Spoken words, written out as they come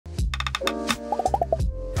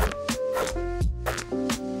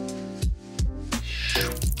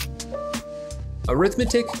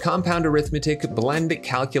Arithmetic, compound arithmetic, blend,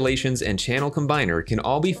 calculations, and channel combiner can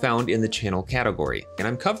all be found in the channel category. And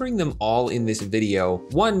I'm covering them all in this video,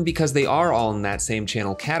 one, because they are all in that same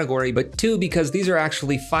channel category, but two, because these are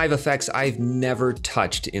actually 5 effects I've never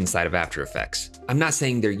touched inside of After Effects. I'm not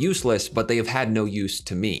saying they're useless, but they have had no use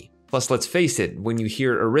to me. Plus, let's face it, when you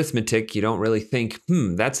hear arithmetic, you don't really think,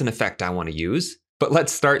 that's an effect I want to use. But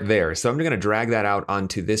let's start there. So I'm gonna drag that out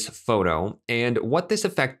onto this photo. And what this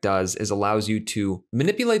effect does is allows you to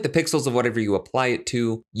manipulate the pixels of whatever you apply it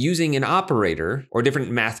to using an operator or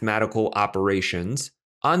different mathematical operations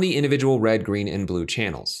on the individual red, green, and blue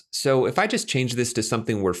channels. So if I just change this to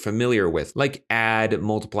something we're familiar with, like add,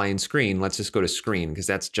 multiply, and screen, let's just go to screen because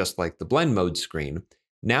that's just like the blend mode screen.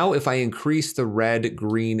 Now, if I increase the red,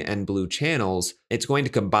 green, and blue channels, it's going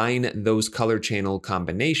to combine those color channel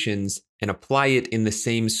combinations and apply it in the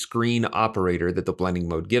same screen operator that the blending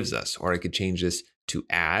mode gives us. Or I could change this to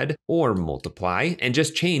add or multiply and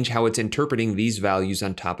just change how it's interpreting these values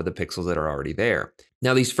on top of the pixels that are already there.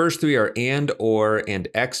 Now, these first three are and, or, and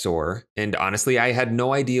XOR, and honestly, I had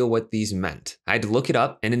no idea what these meant. I had to look it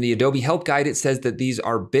up, and in the Adobe Help Guide, it says that these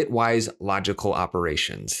are bitwise logical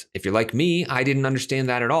operations. If you're like me, I didn't understand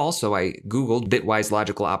that at all, so I Googled bitwise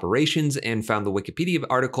logical operations and found the Wikipedia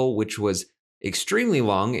article, which was extremely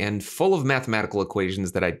long and full of mathematical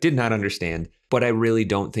equations that I did not understand, but I really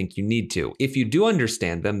don't think you need to. If you do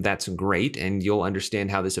understand them, that's great, and you'll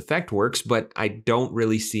understand how this effect works, but I don't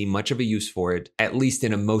really see much of a use for it, at least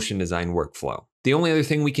in a motion design workflow. The only other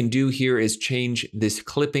thing we can do here is change this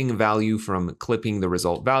clipping value from clipping the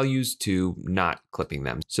result values to not clipping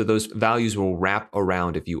them. So those values will wrap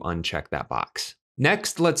around if you uncheck that box.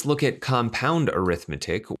 Next, let's look at compound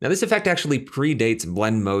arithmetic. Now, this effect actually predates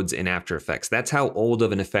blend modes in After Effects. That's how old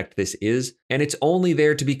of an effect this is, and it's only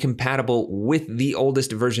there to be compatible with the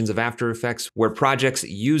oldest versions of After Effects, where projects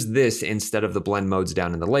use this instead of the blend modes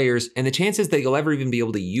down in the layers, and the chances that you'll ever even be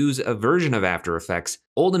able to use a version of After Effects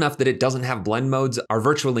old enough that it doesn't have blend modes are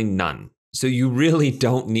virtually none. So you really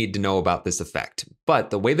don't need to know about this effect.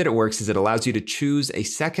 But the way that it works is it allows you to choose a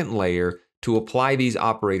second layer to apply these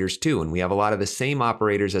operators to, and we have a lot of the same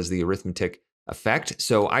operators as the arithmetic effect.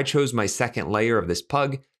 So I chose my second layer of this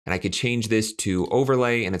pug, and I could change this to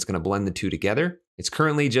overlay, and it's gonna blend the two together. It's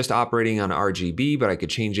currently just operating on RGB, but I could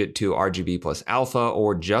change it to RGB plus alpha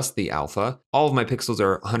or just the alpha. All of my pixels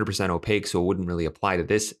are 100% opaque, so it wouldn't really apply to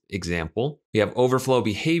this example. We have overflow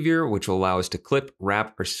behavior, which will allow us to clip,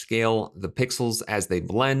 wrap, or scale the pixels as they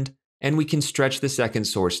blend. And we can stretch the second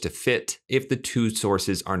source to fit if the two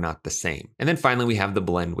sources are not the same. And then finally, we have the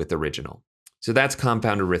blend with original. So that's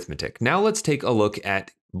compound arithmetic. Now let's take a look at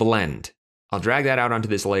blend. I'll drag that out onto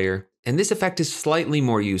this layer. And this effect is slightly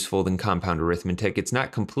more useful than compound arithmetic. It's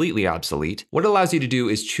not completely obsolete. What it allows you to do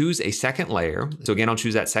is choose a second layer. So again, I'll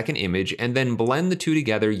choose that second image and then blend the two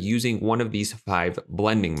together using one of these 5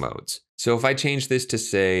 blending modes. So if I change this to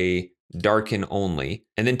say, darken only,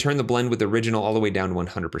 and then turn the blend with original all the way down to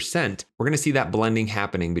 100%, we're gonna see that blending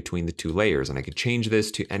happening between the 2 layers. And I could change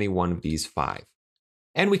this to any one of these 5.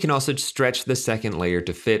 And we can also stretch the second layer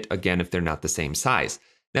to fit, again, if they're not the same size.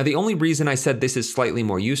 Now, the only reason I said this is slightly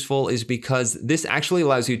more useful is because this actually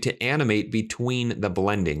allows you to animate between the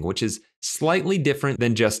blending, which is slightly different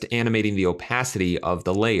than just animating the opacity of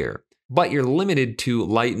the layer. But you're limited to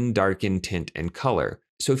lighten, darken, tint, and color.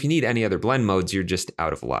 So if you need any other blend modes, you're just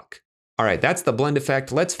out of luck. All right, that's the blend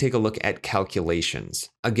effect. Let's take a look at calculations.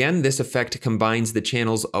 Again, this effect combines the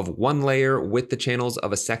channels of one layer with the channels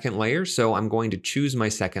of a second layer. So I'm going to choose my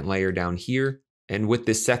second layer down here. And with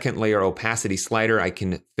this second layer opacity slider, I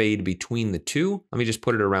can fade between the two. Let me just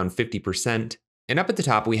put it around 50%. And up at the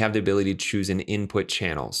top, we have the ability to choose an input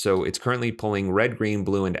channel. So it's currently pulling red, green,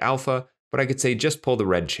 blue, and alpha, but I could say just pull the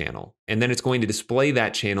red channel. And then it's going to display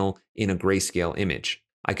that channel in a grayscale image.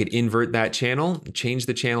 I could invert that channel, change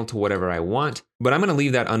the channel to whatever I want, but I'm gonna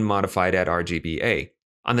leave that unmodified at RGBA.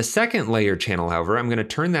 On the second layer channel, however, I'm gonna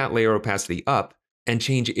turn that layer opacity up and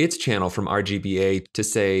change its channel from RGBA to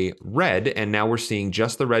say red, and now we're seeing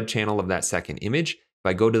just the red channel of that second image. If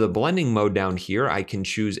I go to the blending mode down here, I can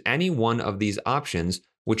choose any one of these options,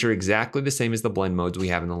 which are exactly the same as the blend modes we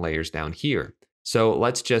have in the layers down here. So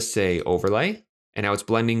let's just say overlay. And now it's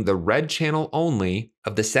blending the red channel only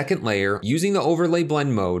of the second layer using the overlay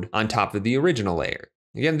blend mode on top of the original layer.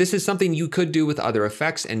 Again, this is something you could do with other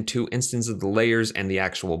effects and 2 instances of the layers and the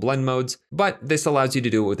actual blend modes, but this allows you to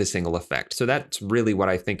do it with a single effect. So that's really what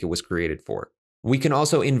I think it was created for. We can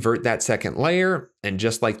also invert that second layer, and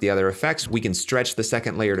just like the other effects, we can stretch the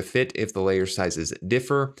second layer to fit if the layer sizes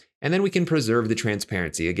differ, and then we can preserve the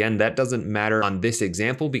transparency. Again, that doesn't matter on this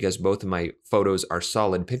example because both of my photos are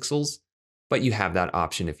solid pixels, but you have that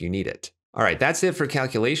option if you need it. All right, that's it for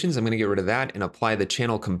calculations. I'm going to get rid of that and apply the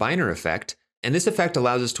channel combiner effect. And this effect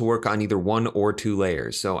allows us to work on either 1 or 2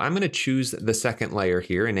 layers. So I'm going to choose the second layer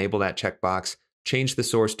here, enable that checkbox, change the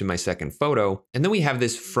source to my second photo, and then we have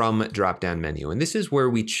this from drop-down menu. And this is where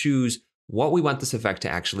we choose what we want this effect to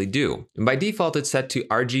actually do. And by default, it's set to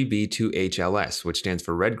RGB to HLS, which stands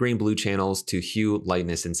for red, green, blue channels to hue,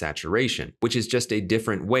 lightness, and saturation, which is just a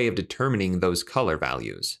different way of determining those color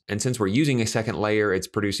values. And since we're using a second layer, it's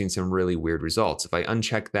producing some really weird results. If I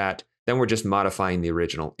uncheck that, then we're just modifying the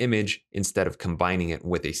original image instead of combining it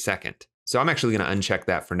with a second. So I'm actually going to uncheck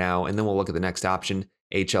that for now, and then we'll look at the next option,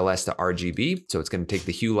 HLS to RGB. So it's going to take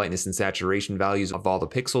the hue, lightness, and saturation values of all the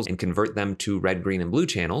pixels and convert them to red, green, and blue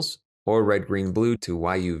channels, or red, green, blue to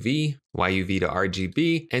YUV, YUV to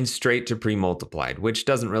RGB, and straight to pre-multiplied, which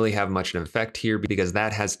doesn't really have much of an effect here because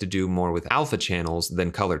that has to do more with alpha channels than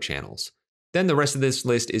color channels. Then the rest of this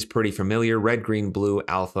list is pretty familiar: red, green, blue,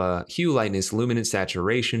 alpha, hue, lightness, luminance,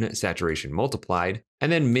 saturation, saturation multiplied,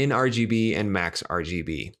 and then min RGB and max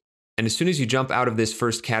RGB. And as soon as you jump out of this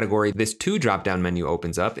first category, this 2 drop-down menu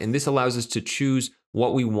opens up, and this allows us to choose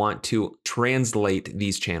what we want to translate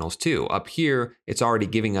these channels to. Up here, it's already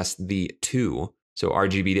giving us the 2, so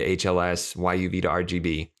RGB to HLS, YUV to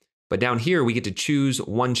RGB. But down here, we get to choose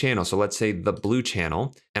one channel. So let's say the blue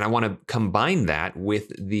channel, and I want to combine that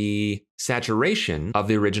with the saturation of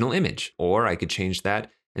the original image. Or I could change that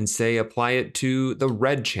and say apply it to the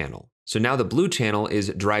red channel. So now the blue channel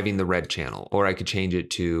is driving the red channel. Or I could change it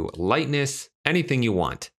to lightness, anything you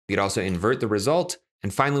want. You could also invert the result.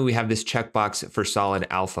 And finally, we have this checkbox for solid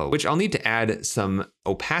alpha, which I'll need to add some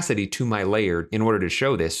opacity to my layer in order to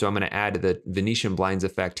show this. So I'm going to add the Venetian blinds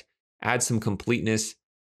effect, add some completeness,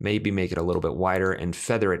 maybe make it a little bit wider and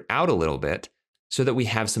feather it out a little bit so that we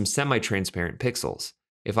have some semi-transparent pixels.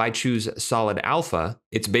 If I choose solid alpha,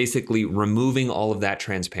 it's basically removing all of that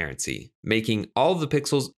transparency, making all of the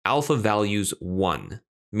pixels alpha values 1,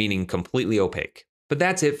 meaning completely opaque. But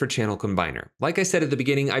that's it for Channel Combiner. Like I said at the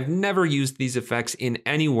beginning, I've never used these effects in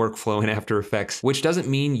any workflow in After Effects, which doesn't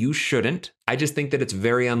mean you shouldn't. I just think that it's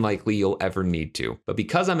very unlikely you'll ever need to. But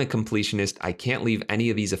because I'm a completionist, I can't leave any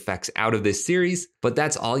of these effects out of this series, but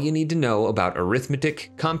that's all you need to know about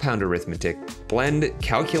arithmetic, compound arithmetic, blend,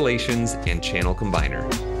 calculations, and Channel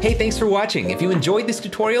Combiner. Hey, thanks for watching. If you enjoyed this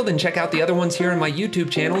tutorial, then check out the other ones here on my YouTube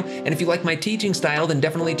channel. And if you like my teaching style, then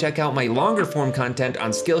definitely check out my longer form content on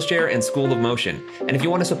Skillshare and School of Motion. And if you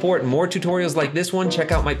want to support more tutorials like this one,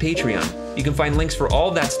 check out my Patreon. You can find links for all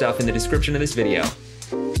of that stuff in the description of this video.